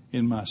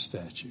in my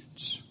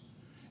statutes.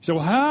 So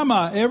how am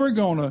I ever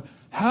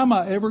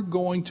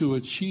going to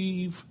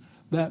achieve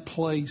that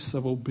place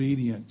of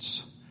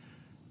obedience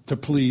to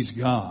please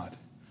God?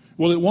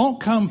 Well, it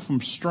won't come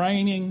from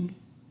straining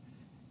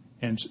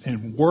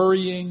and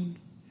worrying.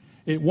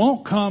 It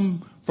won't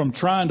come from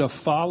trying to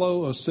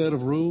follow a set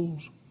of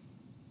rules.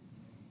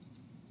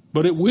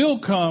 But it will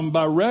come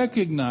by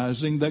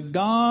recognizing that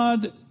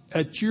God,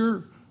 at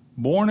your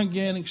born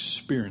again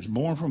experience,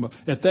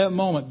 at that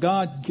moment,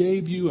 God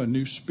gave you a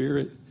new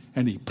spirit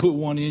and He put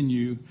one in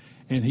you.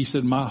 And He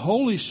said, my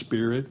Holy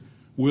Spirit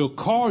will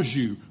cause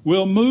you,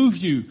 will move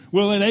you,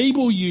 will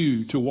enable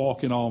you to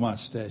walk in all my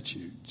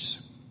statutes.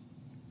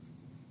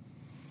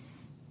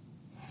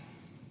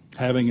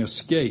 Having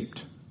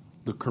escaped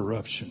the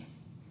corruption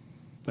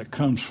that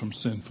comes from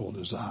sinful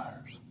desires.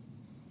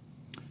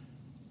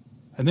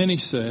 And then he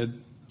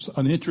said,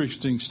 an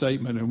interesting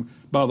statement, and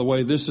by the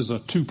way, this is a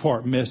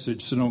 2-part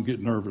message, so don't get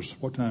nervous.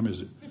 What time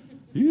is it?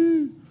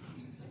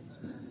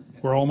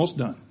 We're almost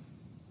done.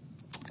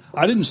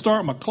 I didn't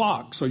start my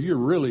clock, so you're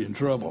really in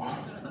trouble.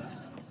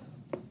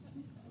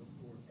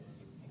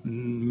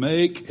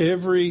 Make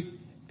every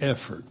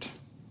effort.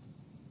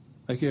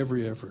 Make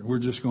every effort. We're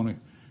just going to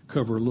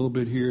cover a little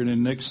bit here, and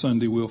then next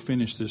Sunday we'll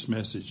finish this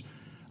message.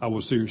 I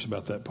was serious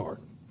about that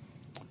part.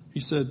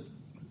 He said,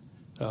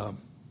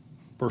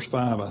 verse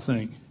 5, I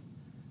think,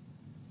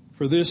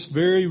 for this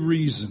very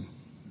reason,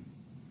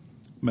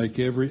 make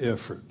every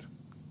effort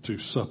to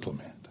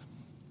supplement.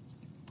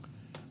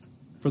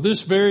 For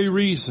this very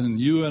reason,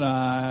 you and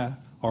I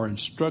are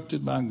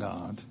instructed by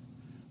God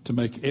to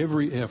make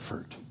every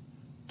effort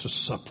to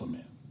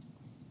supplement.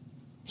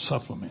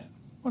 Supplement.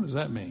 What does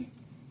that mean?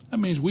 That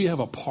means we have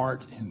a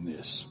part in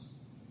this.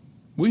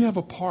 We have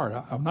a part.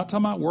 I'm not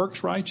talking about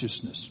works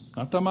righteousness.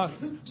 I'm not talking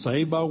about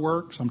saved by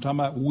works. I'm talking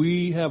about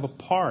we have a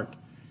part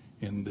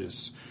in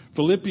this.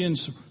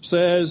 Philippians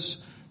says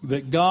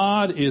that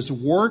God is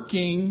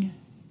working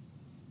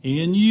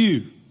in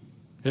you.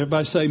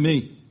 Everybody say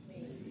me.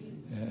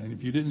 And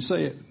if you didn't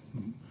say it,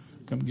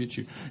 come get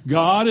you.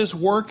 God is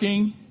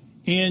working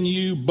in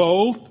you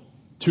both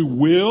to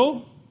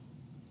will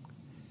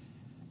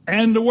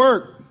and to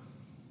work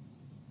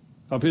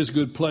of His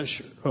good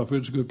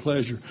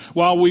pleasure,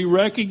 While we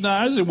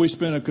recognize, and we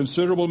spent a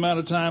considerable amount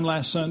of time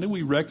last Sunday,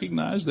 we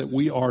recognize that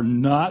we are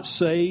not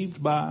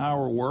saved by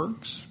our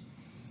works.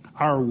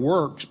 Our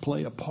works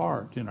play a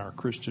part in our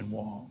Christian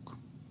walk.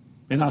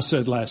 And I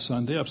said last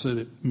Sunday, I've said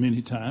it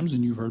many times,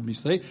 and you've heard me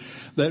say,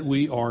 that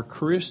we are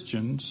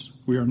Christians.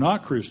 We are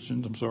not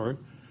Christians,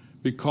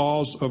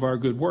 because of our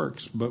good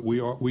works, but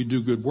we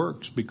do good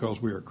works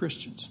because we are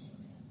Christians.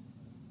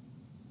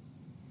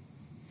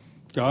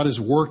 God is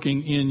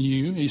working in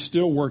you. He's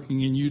still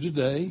working in you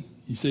today.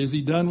 He says, is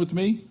He done with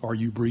me? Are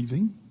you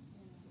breathing?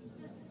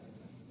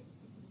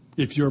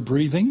 If you're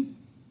breathing,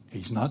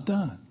 He's not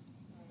done.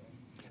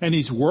 And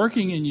He's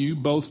working in you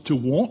both to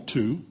want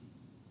to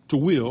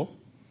will,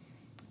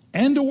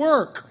 and to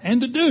work, and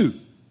to do.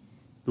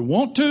 To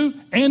want to,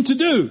 and to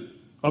do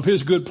of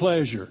His good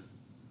pleasure.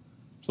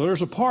 So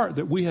there's a part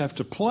that we have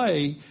to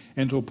play,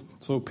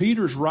 so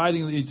Peter's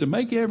writing to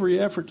make every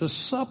effort to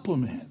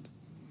supplement.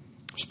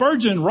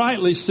 Spurgeon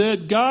rightly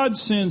said, God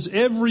sends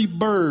every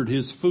bird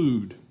his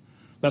food.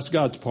 That's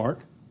God's part.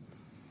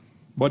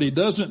 But He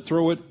doesn't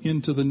throw it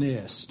into the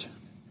nest.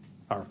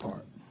 Our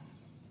part.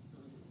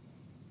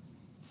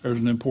 There's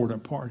an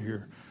important part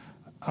here.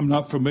 I'm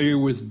not familiar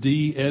with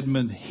D.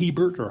 Edmund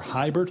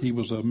Hiebert. He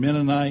was a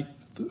Mennonite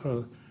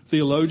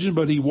theologian,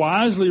 but he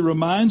wisely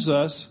reminds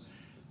us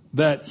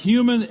that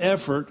human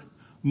effort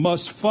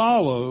must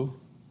follow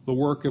the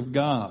work of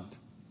God.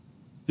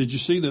 Did you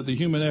see that the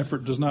human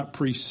effort does not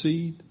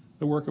precede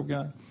the work of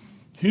God?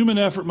 Human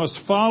effort must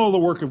follow the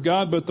work of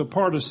God, but the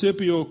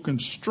participial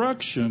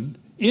construction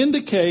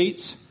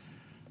indicates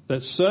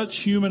that such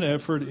human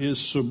effort is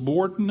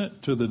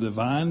subordinate to the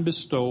divine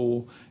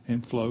bestowal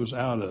and flows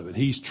out of it.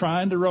 He's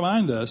trying to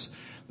remind us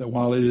that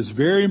while it is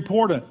very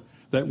important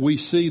that we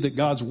see that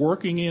God's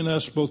working in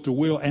us both to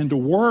will and to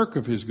work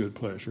of His good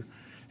pleasure,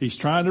 He's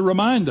trying to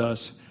remind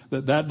us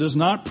that that does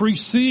not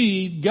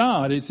precede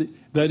God.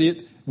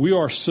 We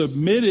are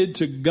submitted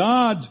to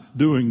God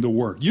doing the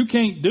work. You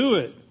can't do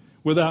it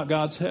without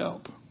God's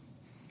help.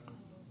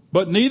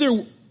 But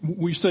neither,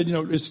 we said,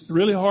 it's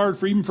really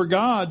hard even for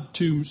God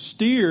to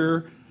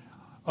steer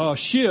a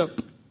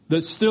ship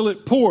that's still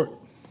at port.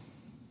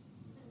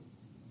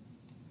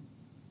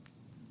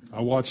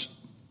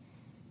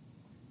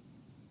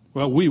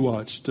 We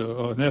watched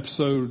an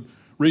episode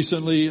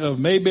recently of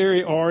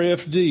Mayberry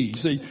RFD.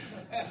 See,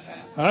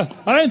 I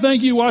didn't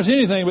think you watched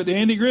anything but the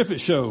Andy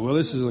Griffith Show. Well,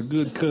 this is a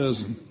good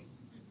cousin.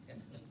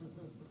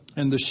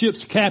 And the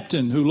ship's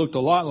captain, who looked a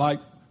lot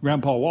like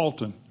Grandpa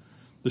Walton,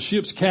 the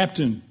ship's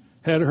captain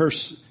had her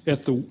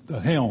at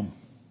the helm,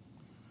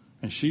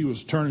 and she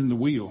was turning the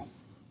wheel.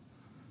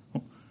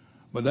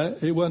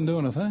 But it wasn't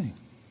doing a thing.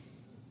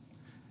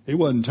 It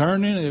wasn't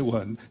turning.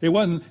 It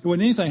wasn't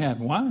anything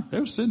happening. Why? They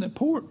were sitting at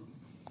port.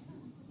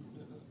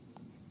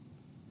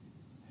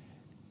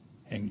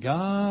 And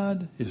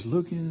God is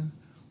looking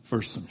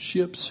for some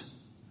ships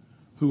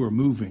who are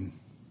moving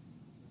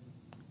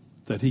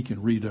that He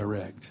can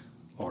redirect.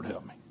 Lord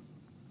help me.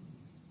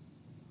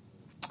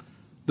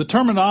 The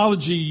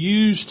terminology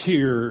used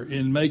here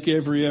in make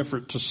every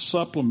effort to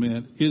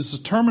supplement is the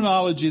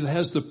terminology that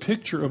has the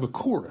picture of a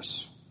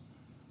chorus,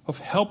 of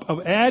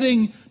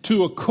adding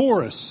to a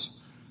chorus.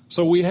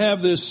 So we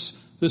have this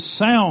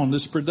sound,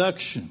 this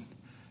production.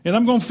 And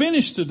I'm going to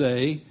finish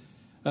today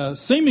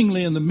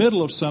seemingly in the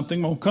middle of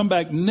something. We'll come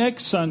back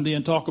next Sunday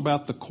and talk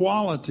about the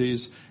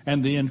qualities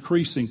and the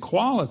increasing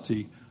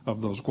quality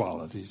of those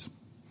qualities.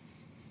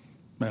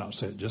 May not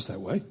say it just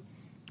that way.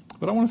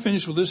 But I want to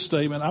finish with this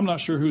statement. I'm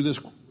not sure who this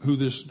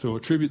to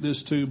attribute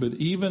this to, but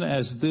even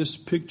as this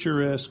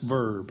picturesque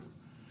verb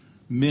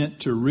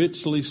meant to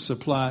richly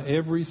supply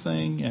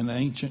everything an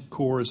ancient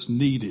chorus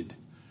needed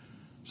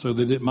so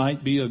that it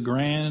might be a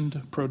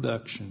grand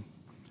production,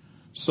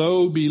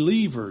 so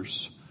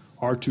believers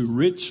are to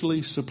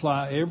richly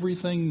supply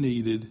everything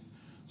needed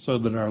so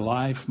that our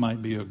life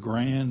might be a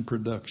grand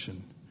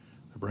production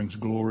that brings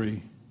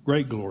glory,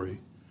 great glory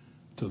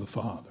to the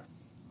Father.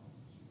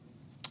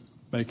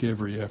 Make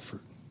every effort.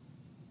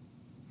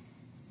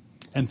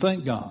 And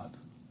thank God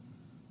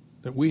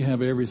that we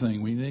have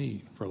everything we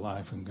need for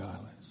life and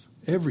godliness.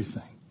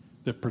 Everything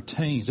that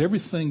pertains,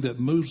 everything that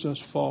moves us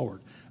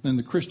forward. And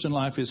the Christian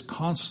life is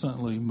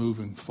constantly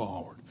moving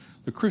forward.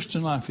 The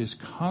Christian life is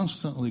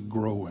constantly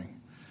growing.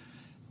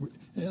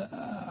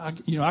 I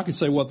could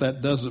say what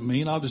that doesn't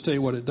mean. I'll just tell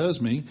you what it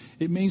does mean.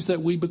 It means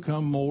that we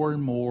become more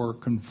and more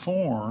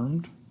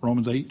conformed.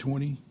 Romans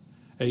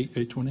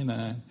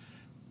 8:29.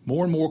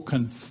 More and more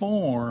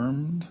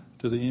conformed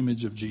to the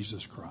image of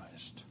Jesus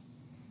Christ.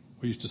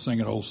 We used to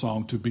sing an old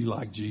song, to be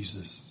like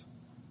Jesus.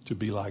 To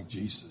be like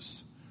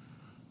Jesus.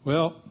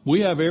 Well,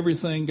 we have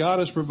everything. God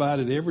has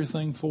provided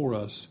everything for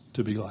us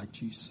to be like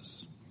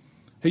Jesus.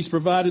 He's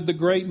provided the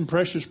great and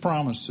precious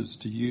promises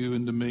to you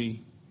and to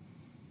me.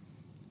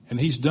 And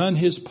He's done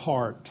His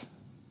part.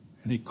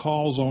 And He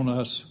calls on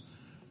us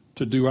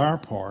to do our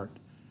part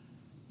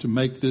to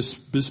make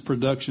this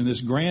production,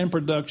 this grand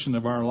production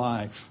of our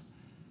life,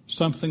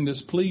 something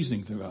that's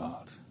pleasing to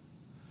God.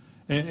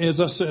 And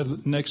as I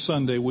said, next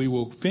Sunday we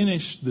will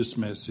finish this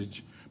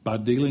message by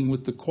dealing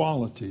with the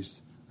qualities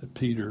that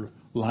Peter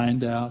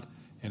lined out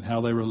and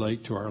how they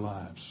relate to our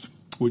lives.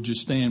 Would you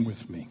stand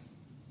with me?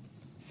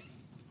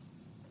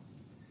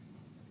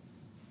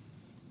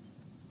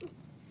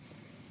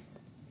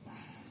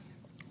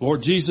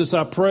 Lord Jesus,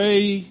 I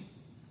pray,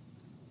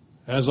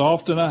 as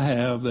often I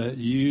have, that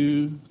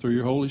you, through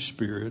your Holy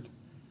Spirit,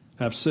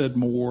 have said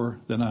more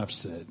than I've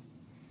said.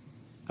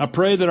 I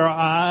pray that our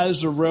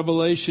eyes of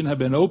revelation have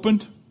been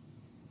opened.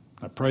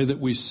 I pray that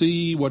we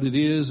see what it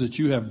is that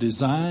you have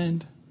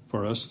designed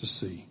for us to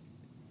see.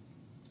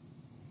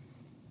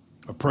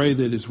 I pray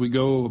that as we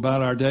go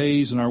about our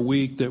days and our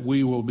week, that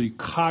we will be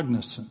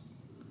cognizant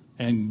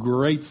and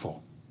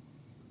grateful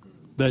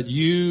that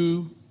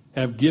you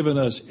have given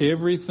us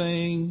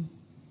everything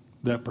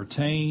that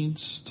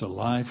pertains to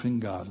life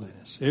and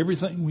godliness.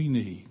 Everything we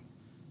need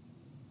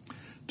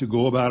to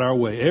go about our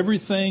way.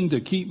 Everything to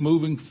keep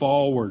moving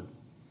forward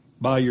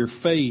by your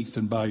faith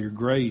and by your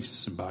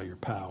grace and by your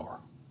power.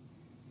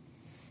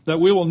 That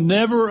we will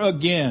never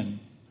again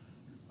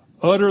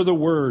utter the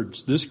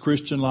words, this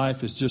Christian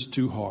life is just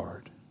too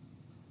hard.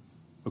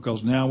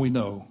 Because now we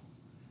know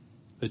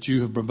that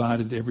you have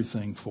provided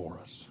everything for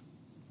us.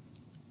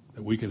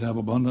 That we could have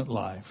abundant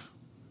life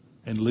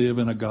and live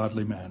in a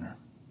godly manner.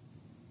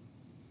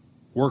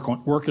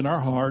 Work in our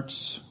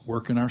hearts,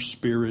 work in our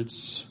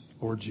spirits,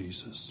 Lord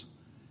Jesus.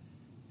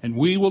 And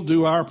we will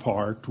do our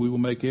part. We will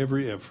make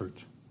every effort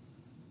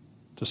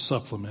to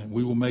supplement.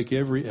 We will make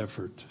every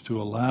effort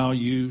to allow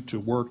you to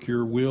work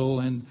your will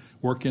and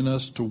work in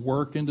us to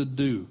work and to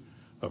do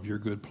of your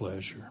good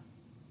pleasure.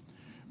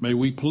 May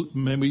we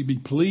be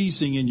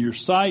pleasing in your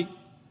sight,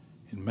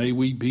 and may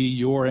we be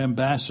your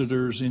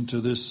ambassadors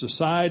into this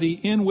society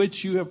in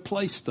which you have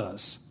placed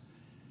us,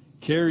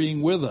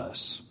 carrying with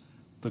us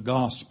the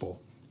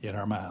gospel in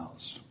our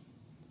mouths.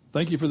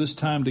 Thank you for this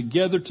time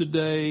together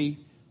today.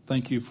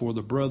 Thank you for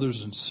the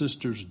brothers and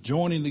sisters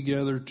joining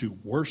together to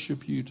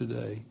worship you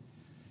today.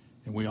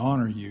 And we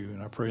honor you.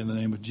 And I pray in the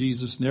name of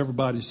Jesus. And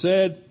everybody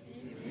said,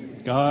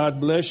 amen. God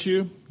bless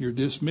you. You're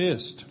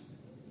dismissed.